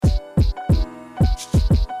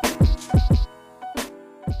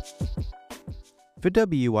For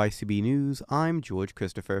WICB News, I'm George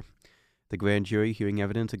Christopher. The grand jury hearing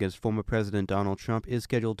evidence against former President Donald Trump is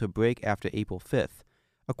scheduled to break after April 5th.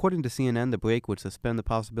 According to CNN, the break would suspend the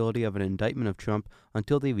possibility of an indictment of Trump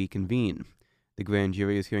until they reconvene. The grand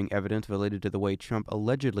jury is hearing evidence related to the way Trump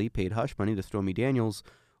allegedly paid hush money to Stormy Daniels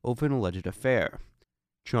over an alleged affair.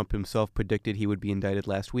 Trump himself predicted he would be indicted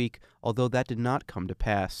last week, although that did not come to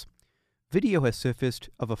pass. Video has surfaced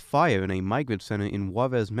of a fire in a migrant center in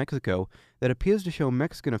Juarez, Mexico, that appears to show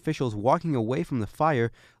Mexican officials walking away from the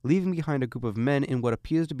fire, leaving behind a group of men in what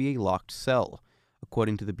appears to be a locked cell.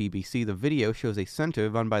 According to the BBC, the video shows a center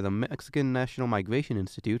run by the Mexican National Migration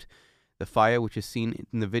Institute. The fire, which is seen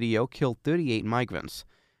in the video, killed 38 migrants.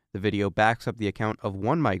 The video backs up the account of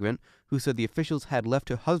one migrant who said the officials had left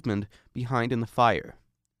her husband behind in the fire.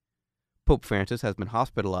 Pope Francis has been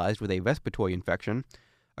hospitalized with a respiratory infection.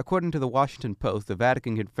 According to the Washington Post, the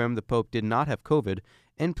Vatican confirmed the Pope did not have COVID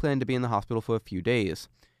and planned to be in the hospital for a few days.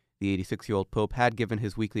 The 86-year-old Pope had given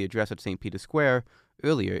his weekly address at St. Peter's Square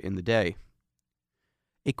earlier in the day.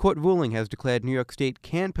 A court ruling has declared New York State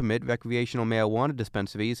can permit recreational marijuana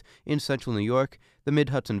dispensaries in central New York, the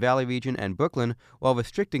Mid-Hudson Valley region, and Brooklyn, while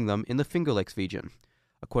restricting them in the Finger Lakes region.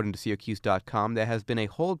 According to Syracuse.com, there has been a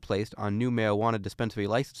hold placed on new marijuana dispensary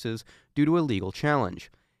licenses due to a legal challenge.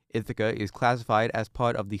 Ithaca is classified as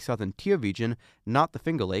part of the Southern Tier region, not the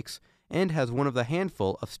Finger Lakes, and has one of the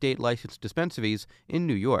handful of state-licensed dispensaries in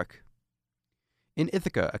New York. In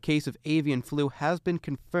Ithaca, a case of avian flu has been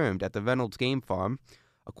confirmed at the Reynolds Game Farm.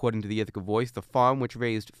 According to the Ithaca Voice, the farm, which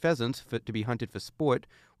raised pheasants to be hunted for sport,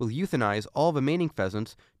 will euthanize all remaining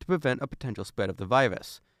pheasants to prevent a potential spread of the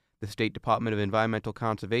virus. The State Department of Environmental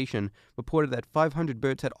Conservation reported that 500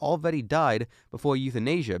 birds had already died before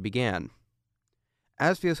euthanasia began.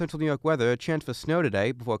 As for your central New York weather, a chance for snow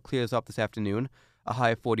today before it clears up this afternoon, a high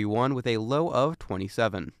of 41 with a low of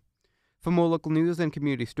 27. For more local news and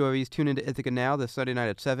community stories, tune into Ithaca Now this Sunday night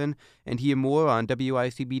at 7 and hear more on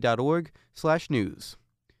wicb.org/news.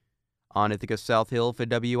 On Ithaca's South Hill for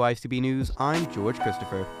WICB News, I'm George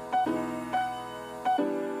Christopher.